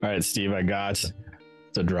right, Steve, I got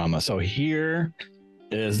the drama. So here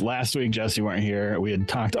is last week, Jesse weren't here. We had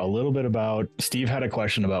talked a little bit about, Steve had a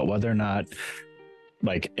question about whether or not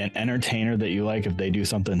like an entertainer that you like, if they do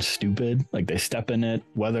something stupid, like they step in it,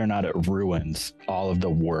 whether or not it ruins all of the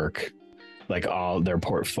work, like all their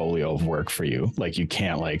portfolio of work for you. Like you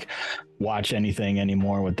can't like watch anything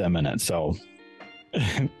anymore with them in it. So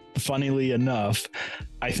funnily enough,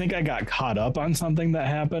 I think I got caught up on something that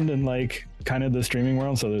happened in like kind of the streaming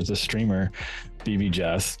world. So there's a streamer, BB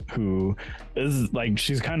Jess, who is like,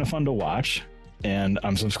 she's kind of fun to watch and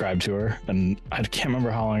I'm subscribed to her and I can't remember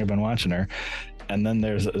how long I've been watching her. And then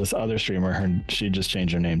there's this other streamer, she just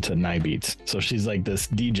changed her name to Nybeats. So she's like this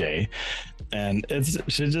DJ and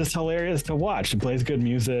she's just hilarious to watch. She plays good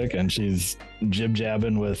music and she's jib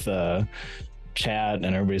jabbing with chat and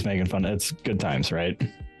everybody's making fun. It's good times, right?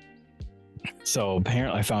 So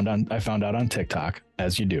apparently I found out on TikTok,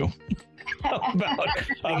 as you do, about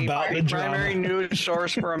the primary news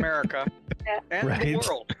source for America and the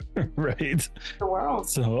world. Right. The world.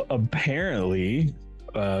 So apparently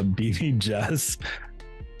BB Jess,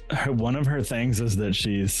 one of her things is that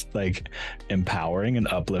she's like empowering and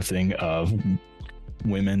uplifting of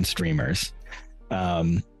women streamers.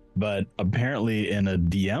 But apparently in a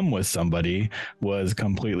DM with somebody was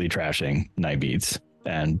completely trashing Nybeats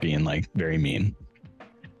and being like very mean.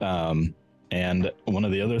 And one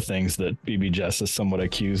of the other things that BB Jess is somewhat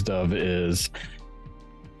accused of is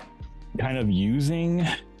kind of using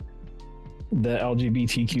the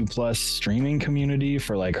LGBTQ plus streaming community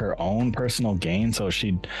for like her own personal gain. So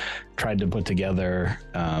she tried to put together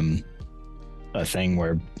a thing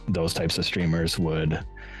where those types of streamers would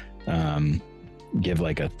give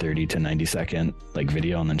like a 30 to 90 second like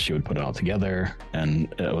video and then she would put it all together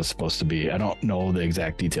and it was supposed to be, I don't know the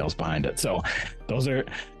exact details behind it. So these are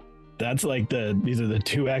the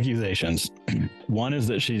two accusations. One is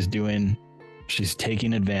that she's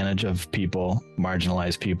taking advantage of people,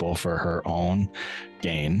 marginalized people for her own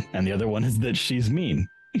gain. And the other one is that she's mean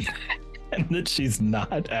and that she's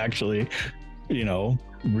not actually,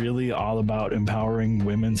 really all about empowering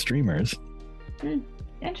women streamers.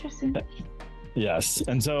 Interesting. Yes.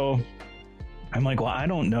 And so I'm like, well, I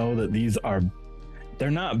don't know that they're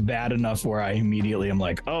not bad enough where I immediately am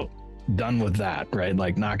like, oh, done with that. Right.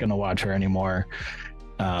 Like not going to watch her anymore.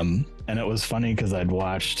 And it was funny because I'd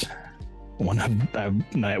watched one of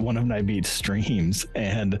Nybeats streams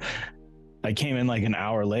and I came in like an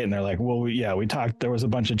hour late and they're like, well, we talked, there was a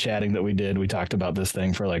bunch of chatting that we did. We talked about this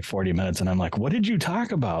thing for like 40 minutes. And I'm like, what did you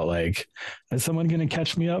talk about? Like, is someone going to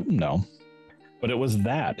catch me up? No. But it was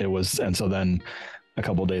that. And so then a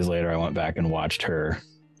couple of days later, I went back and watched her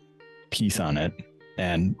piece on it.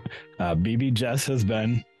 And BB Jess has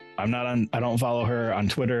been, I don't follow her on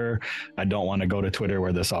Twitter. I don't want to go to Twitter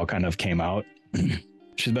where this all kind of came out.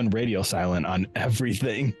 She's been radio silent on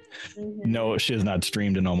everything. Mm-hmm. No, she has not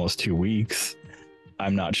streamed in almost 2 weeks.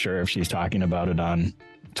 I'm not sure if she's talking about it on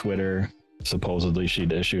Twitter. Supposedly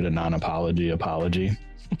she'd issued a non-apology apology.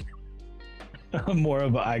 More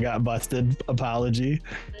of a I got busted apology.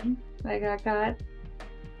 I got caught.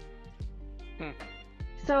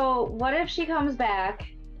 So what if she comes back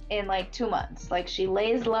in like 2 months? Like she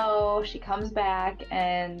lays low, she comes back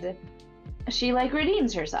and she like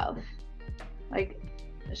redeems herself. Like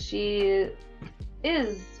she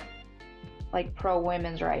is like pro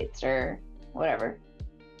women's rights or whatever.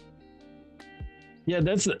 Yeah,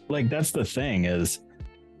 that's the thing is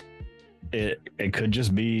it could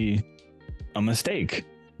just be a mistake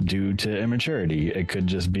due to immaturity. It could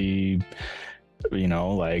just be,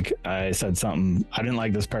 like I said something, I didn't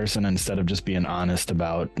like this person, instead of just being honest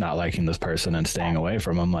about not liking this person and staying away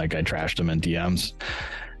from them, like I trashed them in DMs.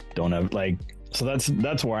 Don't have like, so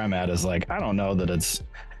that's where I'm at, is like, I don't know that it's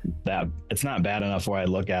not bad enough where I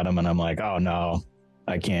look at them and I'm like, oh no,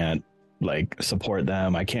 I can't like support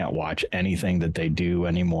them. I can't watch anything that they do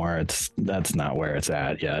anymore. That's not where it's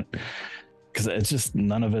at yet. Cause it's just,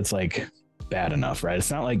 none of it's like bad enough, right?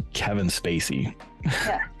 It's not like Kevin Spacey.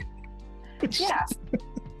 Yeah. Yeah.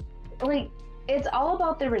 Like it's all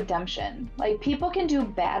about the redemption. Like people can do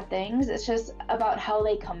bad things. It's just about how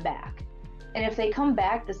they come back. And if they come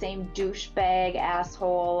back the same douchebag,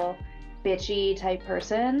 asshole, bitchy type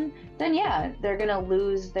person, then yeah, they're gonna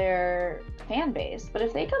lose their fan base. But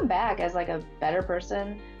if they come back as like a better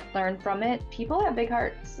person, learn from it, people have big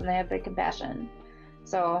hearts and they have big compassion.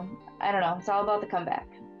 So I don't know. It's all about the comeback.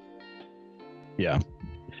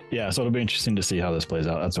 Yeah, so it'll be interesting to see how this plays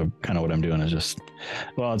out. That's kind of what I'm doing, is just,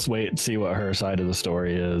 well, let's wait and see what her side of the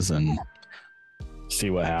story is and see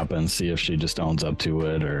what happens, see if she just owns up to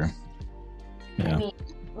it or, yeah. I mean,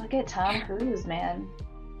 look at Tom Cruise, man.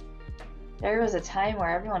 There was a time where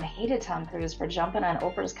everyone hated Tom Cruise for jumping on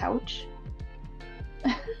Oprah's couch.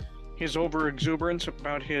 His over-exuberance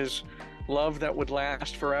about his love that would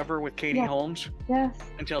last forever with Katie Holmes. Yes.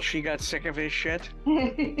 Until she got sick of his shit.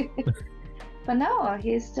 But no,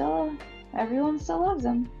 everyone still loves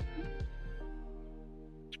him.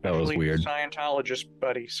 That was weird. Scientologist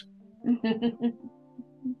buddies.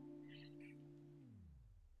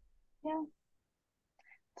 Yeah.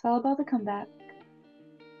 It's all about the comeback.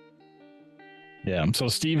 Yeah. So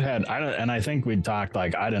Steve had, and I think we talked,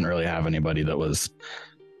 like, I didn't really have anybody that was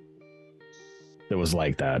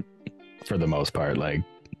like that for the most part. Like,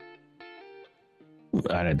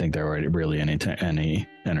 I didn't think there were really any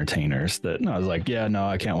entertainers that I was like, yeah, no,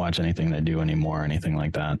 I can't watch anything they do anymore or anything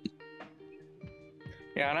like that.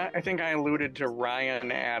 Yeah, and I think I alluded to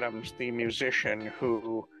Ryan Adams, the musician,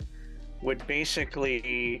 who would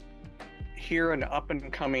basically hear an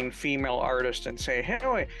up-and-coming female artist and say,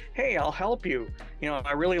 hey, I'll help you. You know,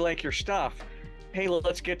 I really like your stuff. Hey,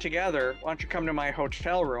 let's get together. Why don't you come to my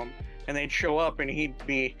hotel room? And they'd show up and he'd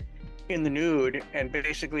be in the nude and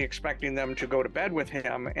basically expecting them to go to bed with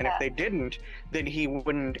him. And if they didn't, then he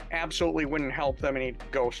absolutely wouldn't help them and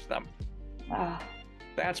he'd ghost them. Oh.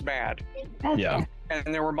 That's bad. Yeah.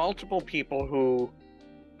 And there were multiple people who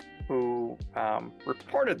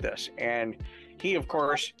reported this. And he, of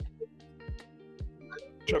course,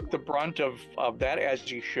 took the brunt of that, as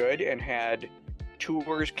he should, and had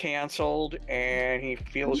tours canceled, and he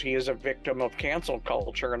feels he is a victim of cancel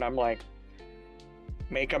culture. And I'm like,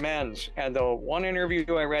 make amends. And the one interview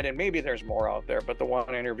I read, and maybe there's more out there, but the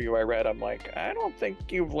one interview I read, I'm like, I don't think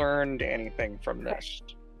you've learned anything from this.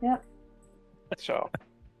 Yep. So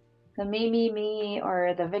the me,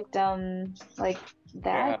 or the victim, like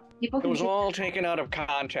that. People it was all taken out of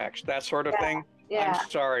context, that sort of thing. Yeah. I'm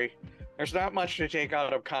sorry. There's not much to take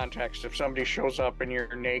out of context if somebody shows up and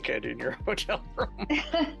you're naked in your hotel room.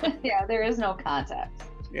 Yeah, there is no context.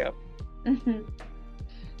 Yep.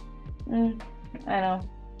 I know.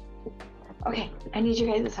 Okay, I need you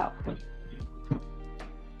guys' help.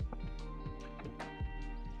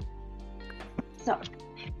 So,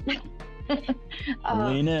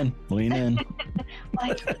 lean in.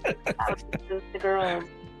 Like, the girls.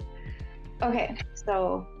 Okay,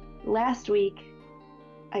 so last week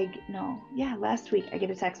I get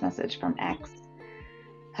a text message from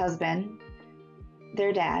ex-husband,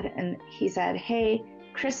 their dad, and he said, hey,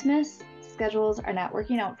 Christmas schedules are not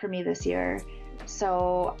working out for me this year,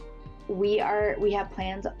 so we have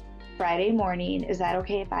plans Friday morning. Is that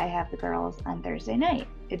okay if I have the girls on Thursday night?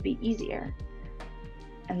 It'd be easier.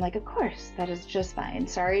 And like, of course, that is just fine.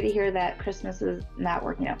 Sorry to hear that Christmas is not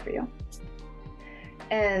working out for you.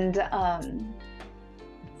 And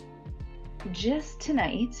just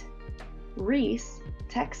tonight, Reese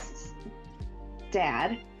texts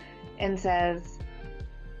Dad and says,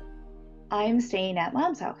 I'm staying at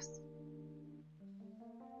Mom's house.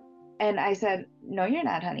 And I said, no, you're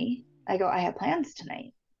not, honey. I go, I have plans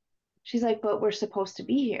tonight. She's like, but we're supposed to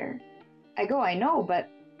be here. I go, I know, but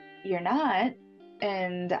you're not.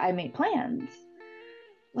 And I made plans.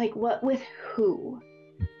 Like, what, with who?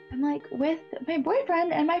 I'm like, with my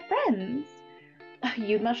boyfriend and my friends.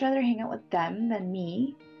 You'd much rather hang out with them than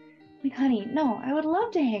me. I'm like, honey, no, I would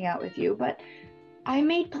love to hang out with you, but I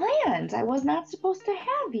made plans. I was not supposed to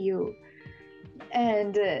have you.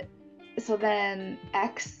 And so then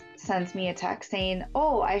X sends me a text saying,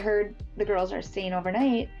 oh, I heard the girls are staying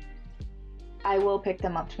overnight. I will pick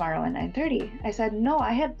them up tomorrow at 9:30. I said, no,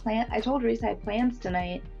 I told Reese I had plans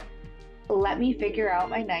tonight. Let me figure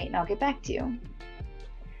out my night and I'll get back to you.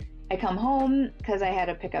 I come home because I had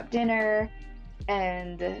to pick up dinner,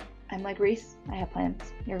 and I'm like, Reese, I have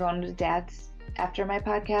plans. You're going to Dad's after my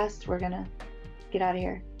podcast. We're gonna get out of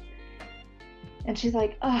here. And she's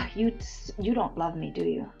like, oh, you don't love me, do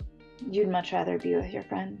you? You'd much rather be with your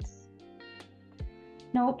friends.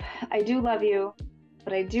 Nope, I do love you,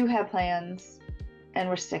 but I do have plans, and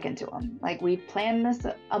we're sticking to them. Like, we planned this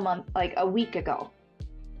a week ago.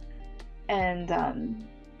 And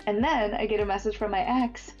then I get a message from my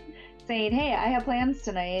ex saying, hey, I have plans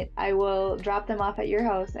tonight. I will drop them off at your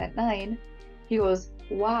house at 9. He goes,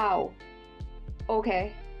 wow,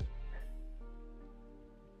 okay.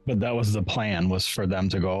 But that was the plan, was for them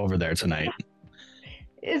to go over there tonight.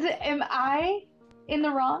 Am I in the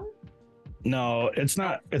wrong? No, it's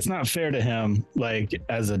not fair to him. Like,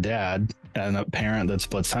 as a dad and a parent that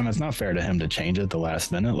splits time, it's not fair to him to change it the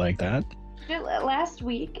last minute like that. Last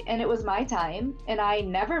week, and it was my time, and I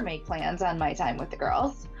never make plans on my time with the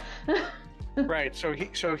girls. Right.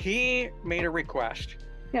 So he made a request.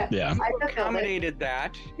 Yeah. I accommodated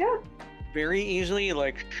that. Yeah. Very easily.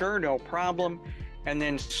 Like, sure, no problem. and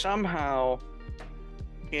then somehow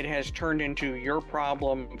it has turned into your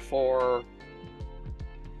problem for,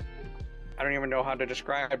 I don't even know how to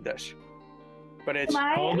describe this, but it's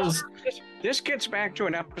this gets back to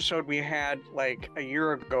an episode we had like a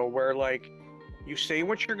year ago where like you say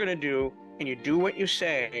what you're going to do and you do what you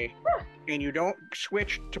say, and you don't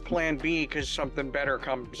switch to plan B because something better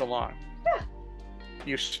comes along.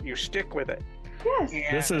 You stick with it. Yes.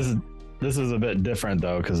 And This is a bit different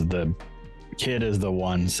though, because the kid is the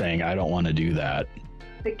one saying, I don't want to do that.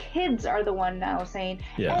 The kids are the one now saying,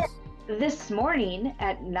 Yeah. oh, this morning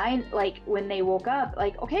at 9, like when they woke up,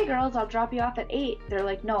 like, okay, girls, I'll drop you off at 8. They're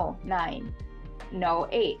like, no, 9. No,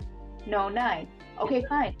 8. No, 9. Okay,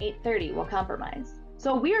 fine, 8:30. We'll compromise.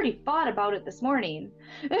 So we already thought about it this morning.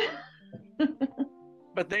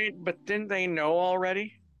 But didn't they know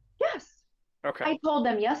already? Yes. Okay. I told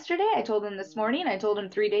them yesterday, I told them this morning, I told them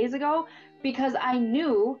 3 days ago, because I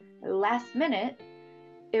knew last minute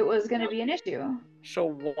it was going to be an issue. So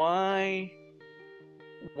why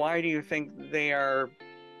do you think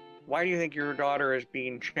your daughter is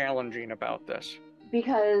being challenging about this?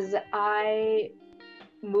 Because I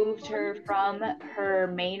moved her from her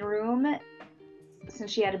main room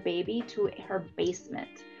since she had a baby to her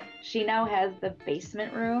basement. She now has the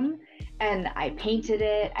basement room, and I painted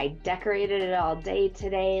it, I decorated it all day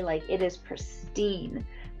today. Like, it is pristine.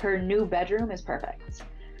 Her new bedroom is perfect.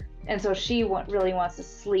 And so she really wants to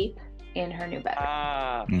sleep in her new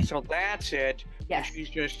bedroom. So that's it. Yes. She's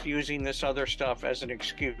just using this other stuff as an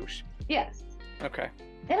excuse. Yes. Okay.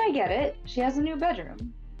 And I get it. She has a new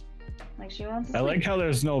bedroom. Like, she wants to I sleep. like how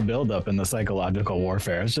there's no buildup in the psychological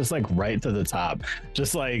warfare. It's just like right to the top.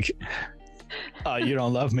 Just like, you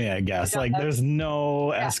don't love me, I guess. Like, there's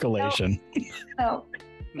no escalation. No.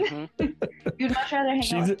 Mm-hmm. You'd much rather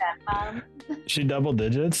hang out with that, Mom. She double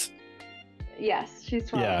digits? Yes, she's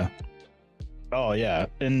 12. Yeah. Oh, yeah.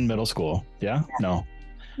 In middle school. Yeah? No.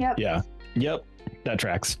 Yep. Yeah. Yep. That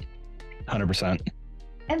tracks. 100%.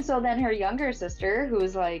 And so then her younger sister,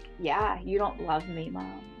 who's like, yeah, you don't love me,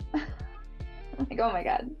 Mom. I'm like, oh my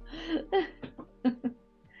God.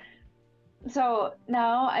 So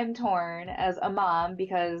now I'm torn as a mom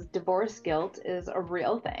because divorce guilt is a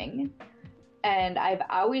real thing. And I've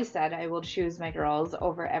always said I will choose my girls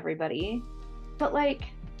over everybody. But like,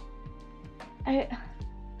 I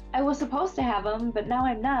was supposed to have them, but now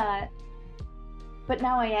I'm not. But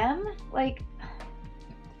now I am? Like...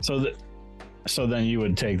 So then you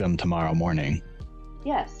would take them tomorrow morning?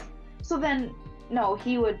 Yes. So then, no,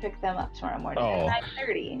 he would pick them up tomorrow morning at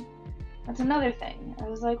 9:30. That's another thing. I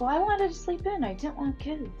was like, well, I wanted to sleep in. I didn't want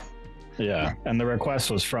kids. Yeah, and the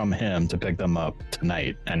request was from him to pick them up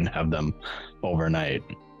tonight and have them overnight.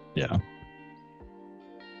 Yeah.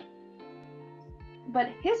 But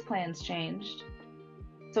his plans changed.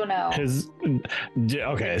 So now...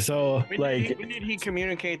 Okay, so when did he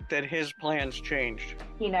communicate that his plans changed?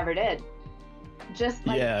 He never did. Just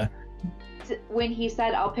like... Yeah. When he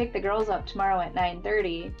said, I'll pick the girls up tomorrow at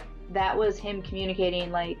 9:30, that was him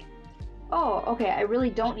communicating like, oh, okay, I really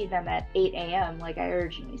don't need them at 8 a.m. like I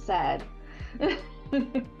originally said.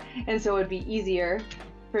 And so it'd be easier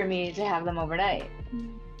for me to have them overnight.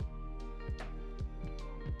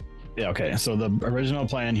 Yeah, okay. So the original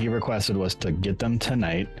plan he requested was to get them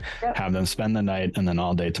tonight, Yep. have them spend the night, and then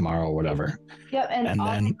all day tomorrow or whatever. Yep, and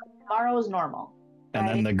then tomorrow is normal. And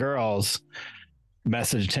then the girls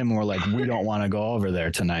messaged him and were like, we don't want to go over there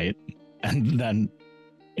tonight. And then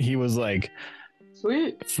he was like,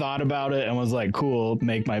 sweet, thought about it and was like, cool,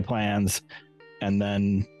 make my plans. And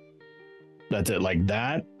then that's it. Like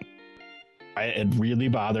that, it really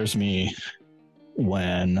bothers me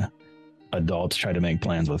when adults try to make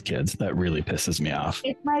plans with kids. That really pisses me off.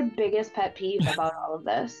 It's my biggest pet peeve about all of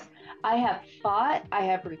this. I have fought, I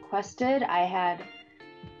have requested, I had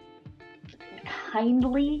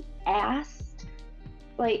kindly asked,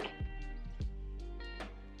 like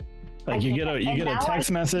you get a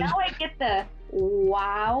text message. Now I get the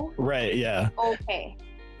wow. Right, yeah. Okay.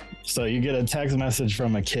 So you get a text message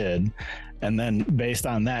from a kid, and then based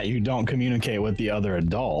on that, you don't communicate with the other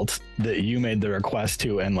adult that you made the request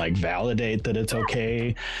to and like validate that it's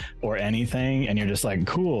okay or anything. And you're just like,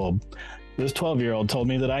 cool, this 12-year-old told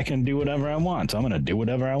me that I can do whatever I want, so I'm going to do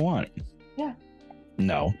whatever I want. Yeah.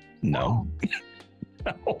 No. No.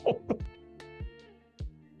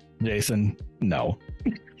 Jason, no.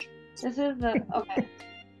 This is the okay.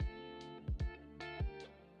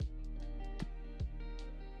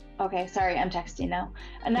 Okay, sorry, I'm texting now.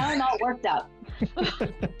 And now I'm all worked up.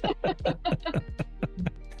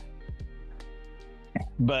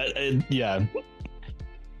 But yeah,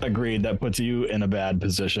 Agreed. That puts you in a bad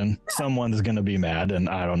position. Someone's going to be mad, and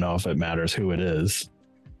I don't know if it matters who it is.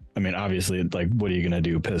 I mean, obviously, like, what are you going to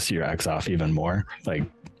do? Piss your ex off even more? Like,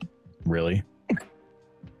 really?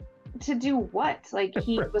 To do what? Like,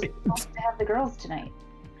 he Right. was supposed to have the girls tonight.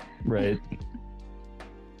 Right.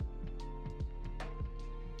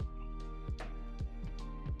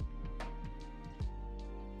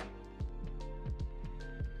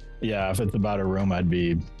 Yeah, if it's about a room, I'd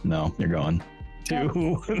be, no, you're going.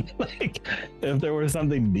 Two, like, if there was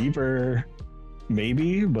something deeper,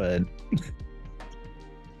 maybe, but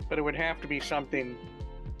But it would have to be something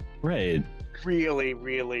right. really,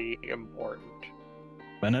 really important.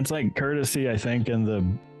 And it's like courtesy, I think, in the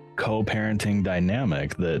co-parenting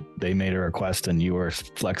dynamic that they made a request and you were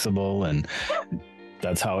flexible, and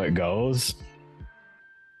that's how it goes.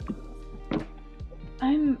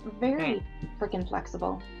 I'm very freaking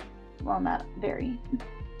flexible. Well, not very.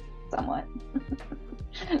 Somewhat.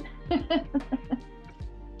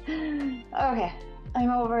 Okay,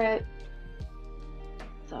 I'm over it.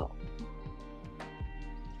 So,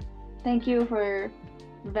 thank you for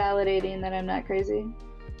validating that I'm not crazy.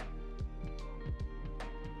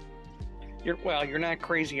 You're not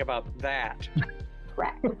crazy about that.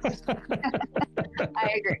 Correct.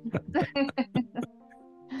 I agree.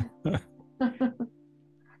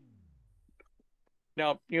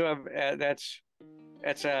 No, you have that's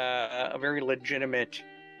a very legitimate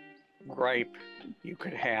gripe you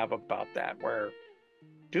could have about that. Where,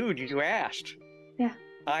 dude, you asked. Yeah.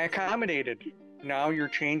 I accommodated. Now you're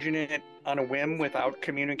changing it on a whim without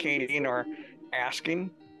communicating or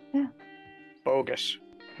asking. Yeah. Bogus.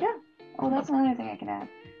 Yeah. Oh, that's another thing I can add.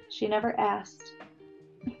 She never asked.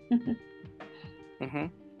 Mm-hmm.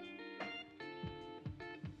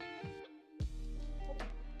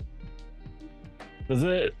 Does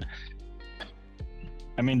it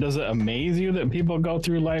amaze you that people go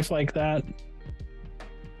through life like that?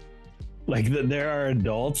 Like that there are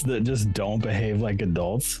adults that just don't behave like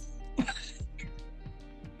adults?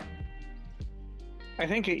 I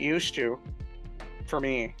think it used to, for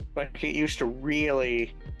me, like it used to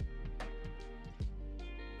really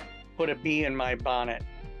put a bee in my bonnet,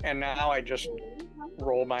 and now I just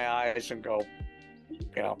roll my eyes and go,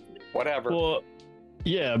 whatever. Well,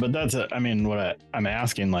 yeah, but that's what I'm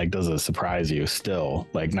asking, like, does it surprise you still?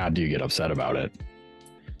 Like, not do you get upset about it?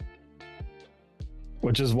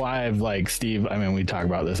 Which is why I've, like, Steve, we talk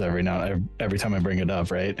about this every time I bring it up,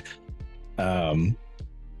 right?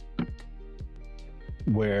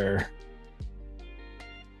 Where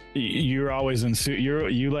you're always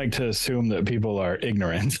you like to assume that people are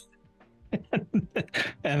ignorant.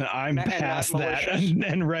 And I'm past that,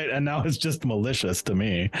 and right, and now it's just malicious to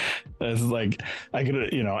me. It's like I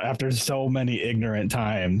could, after so many ignorant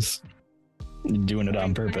times, doing it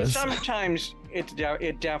on purpose. Sometimes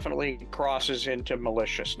it definitely crosses into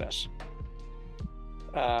maliciousness.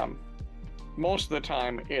 Most of the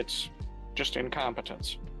time, it's just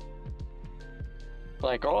incompetence.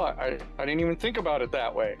 Like, I didn't even think about it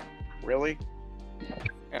that way. Really?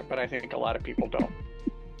 Yeah, but I think a lot of people don't.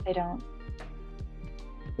 I don't.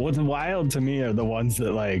 What's wild to me are the ones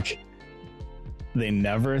that, like, they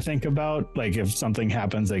never think about, like, if something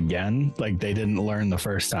happens again, like they didn't learn the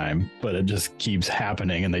first time, but it just keeps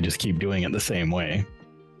happening and they just keep doing it the same way.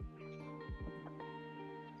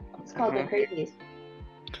 It's called the crazies.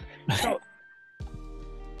 So,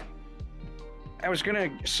 I was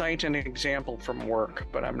going to cite an example from work,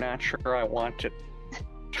 but I'm not sure I want to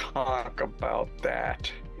talk about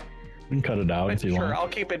that. You can cut it out if you want. Sure, I'll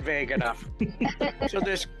keep it vague enough. So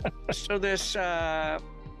this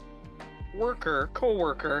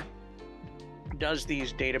coworker does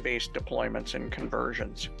these database deployments and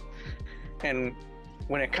conversions. And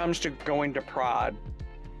when it comes to going to prod,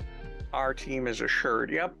 our team is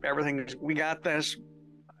assured, yep, we got this.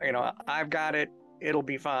 I've got it. It'll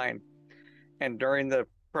be fine. And during the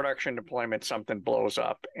production deployment, something blows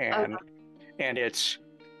up and it's,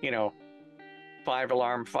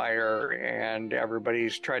 5-alarm fire, and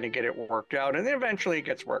everybody's trying to get it worked out, and then eventually it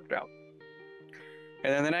gets worked out.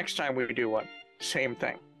 And then the next time we do one, same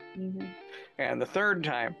thing. Mm-hmm. And the third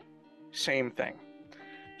time, same thing.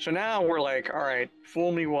 So now we're like, all right,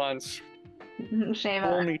 fool me once, Shame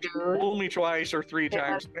fool on me, you. fool me twice or three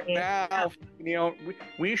times. Now,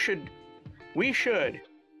 we should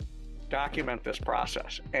document this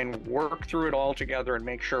process and work through it all together and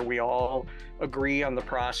make sure we all agree on the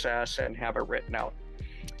process and have it written out.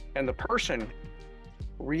 And the person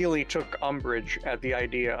really took umbrage at the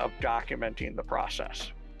idea of documenting the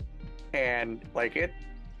process. And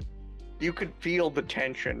you could feel the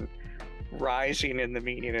tension rising in the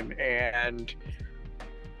meeting, and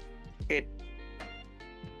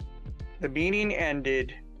The meeting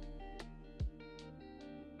ended.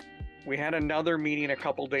 We had another meeting a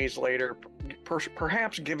couple days later,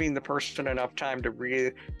 perhaps giving the person enough time to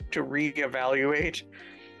reevaluate,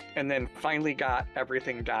 and then finally got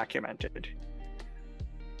everything documented.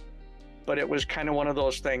 But it was kind of one of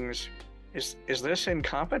those things, is this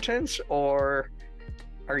incompetence, or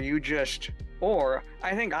are you just, or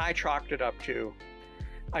I think I chalked it up to,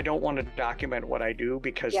 I don't want to document what I do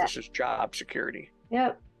because this is job security.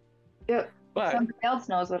 Yep. But somebody else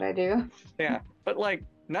knows what I do. Yeah, but like,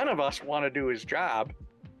 none of us want to do his job.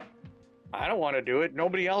 I don't want to do it.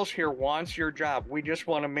 Nobody else here wants your job. We just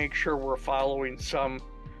want to make sure we're following some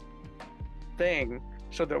thing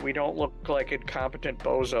so that we don't look like incompetent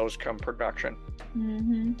bozos come production.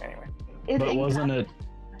 Mm-hmm. Anyway. But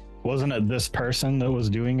wasn't it this person that was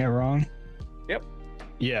doing it wrong? Yep.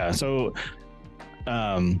 Yeah, so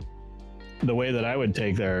the way that I would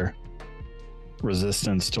take their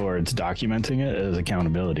resistance towards documenting it is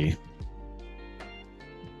accountability.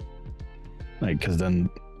 Like, because then,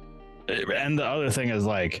 and the other thing is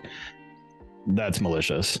like, that's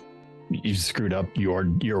malicious. You screwed up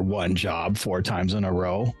your one job 4 times in a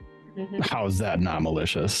row. Mm-hmm. How is that not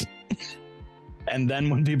malicious? And then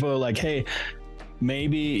when people are like, hey,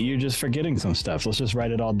 maybe you're just forgetting some stuff, let's just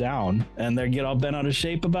write it all down, and they get all bent out of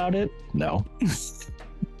shape about it. No.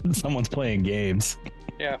 Someone's playing games.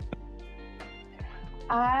 Yeah.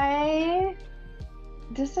 I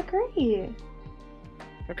disagree.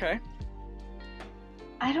 Okay.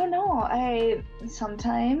 I don't know.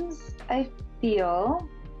 Sometimes I feel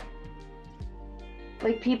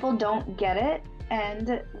like people don't get it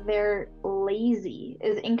and they're lazy.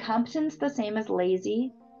 Is incompetence the same as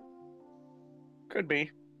lazy? Could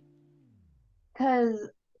be. Because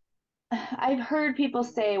I've heard people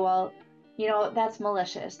say, well, that's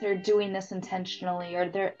malicious. They're doing this intentionally, or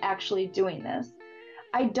they're actually doing this.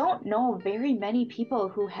 I don't know very many people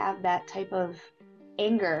who have that type of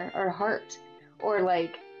anger or heart or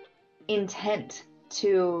like intent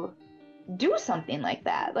to do something like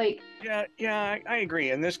that. Like, yeah, I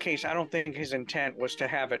agree. In this case, I don't think his intent was to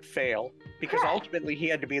have it fail, because ultimately he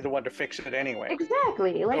had to be the one to fix it anyway.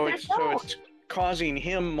 Exactly. Like, so it's causing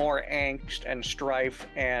him more angst and strife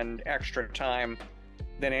and extra time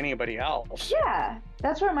than anybody else. Yeah,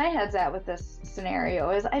 that's where my head's at with this scenario.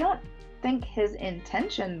 Is I don't think his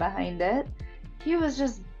intention behind it. He was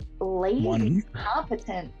just lazy,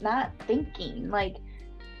 incompetent, not thinking. Like,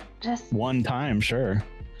 just one time, sure.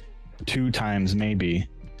 2 times, maybe.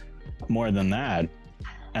 More than that.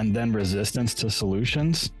 And then resistance to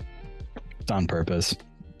solutions. It's on purpose.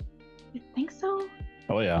 You think so?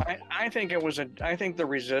 Oh yeah. I think it was I think the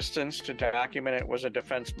resistance to document it was a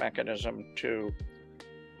defense mechanism to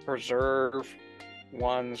preserve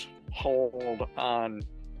one's hold on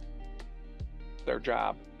their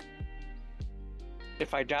job.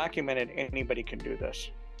 If I document it, anybody can do this.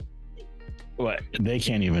 What? They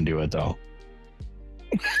can't even do it though.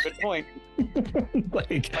 Good point.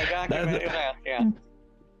 Like, if I document it, yeah.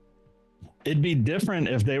 It'd be different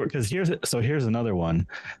if they were, because here's another one.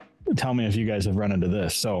 Tell me if you guys have run into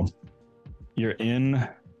this. So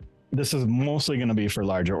this is mostly going to be for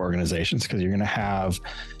larger organizations, because you're going to have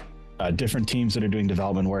different teams that are doing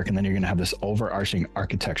development work, and then you're going to have this overarching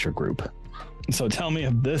architecture group. So tell me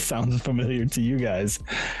if this sounds familiar to you guys.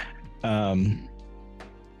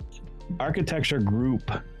 Architecture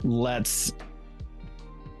group lets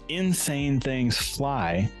insane things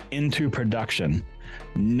fly into production,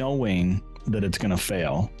 knowing that it's going to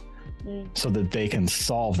fail, so that they can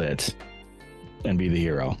solve it and be the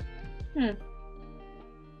hero.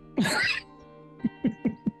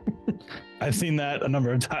 I've seen that a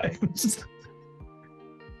number of times.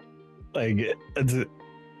 Like,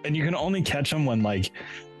 and you can only catch them when like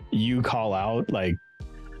you call out like,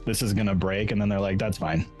 this is gonna break, and then they're like, that's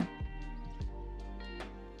fine.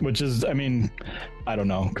 Which is, I mean, I don't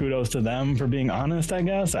know, kudos to them for being honest, I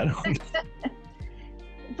guess. I don't.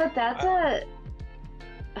 But that's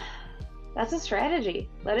a strategy.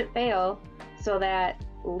 Let it fail so that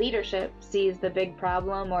leadership sees the big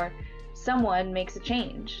problem, or someone makes a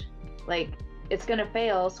change. Like, it's going to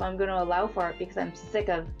fail, so I'm going to allow for it because I'm sick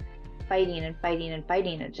of fighting and fighting and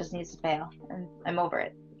fighting. It just needs to fail, and I'm over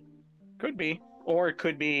it. Could be. Or it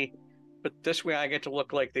could be, but this way I get to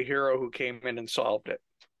look like the hero who came in and solved it.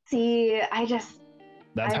 See,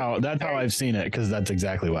 That's how I've seen it, because that's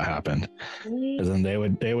exactly what happened. Because then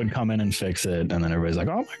they would come in and fix it, and then everybody's like,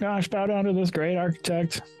 "Oh my gosh, bow down to this great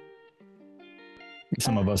architect."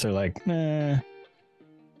 Some of us are like, nah.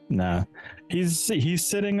 He's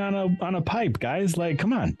sitting on a pipe, guys. Like,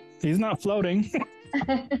 come on, he's not floating.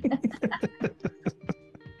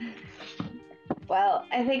 Well,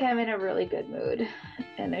 I think I'm in a really good mood,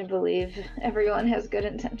 and I believe everyone has good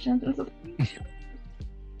intentions.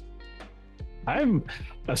 I'm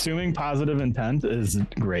assuming positive intent is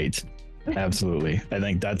great. Absolutely. I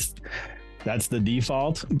think that's the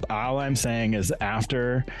default. All I'm saying is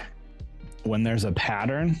after, when there's a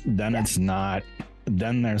pattern, then it's not,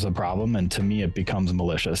 then there's a problem, and to me it becomes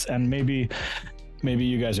malicious. And maybe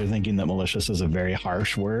you guys are thinking that malicious is a very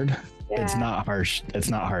harsh word. It's not harsh. It's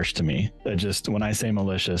not harsh to me. It just, when I say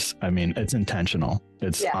malicious, I mean it's intentional.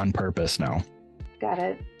 It's on purpose now. Got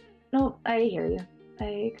it. No, I hear you.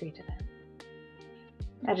 I agree to that.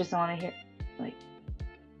 I just don't want to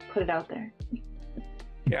put it out there.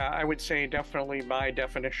 Yeah, I would say definitely my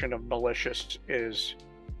definition of malicious is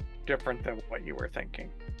different than what you were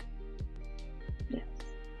thinking. Yes.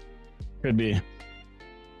 Could be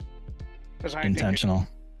intentional.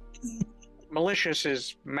 Malicious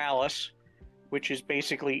is malice, which is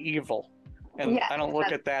basically evil. And I don't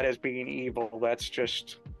look at that as being evil. That's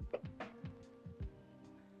just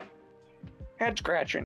head scratching.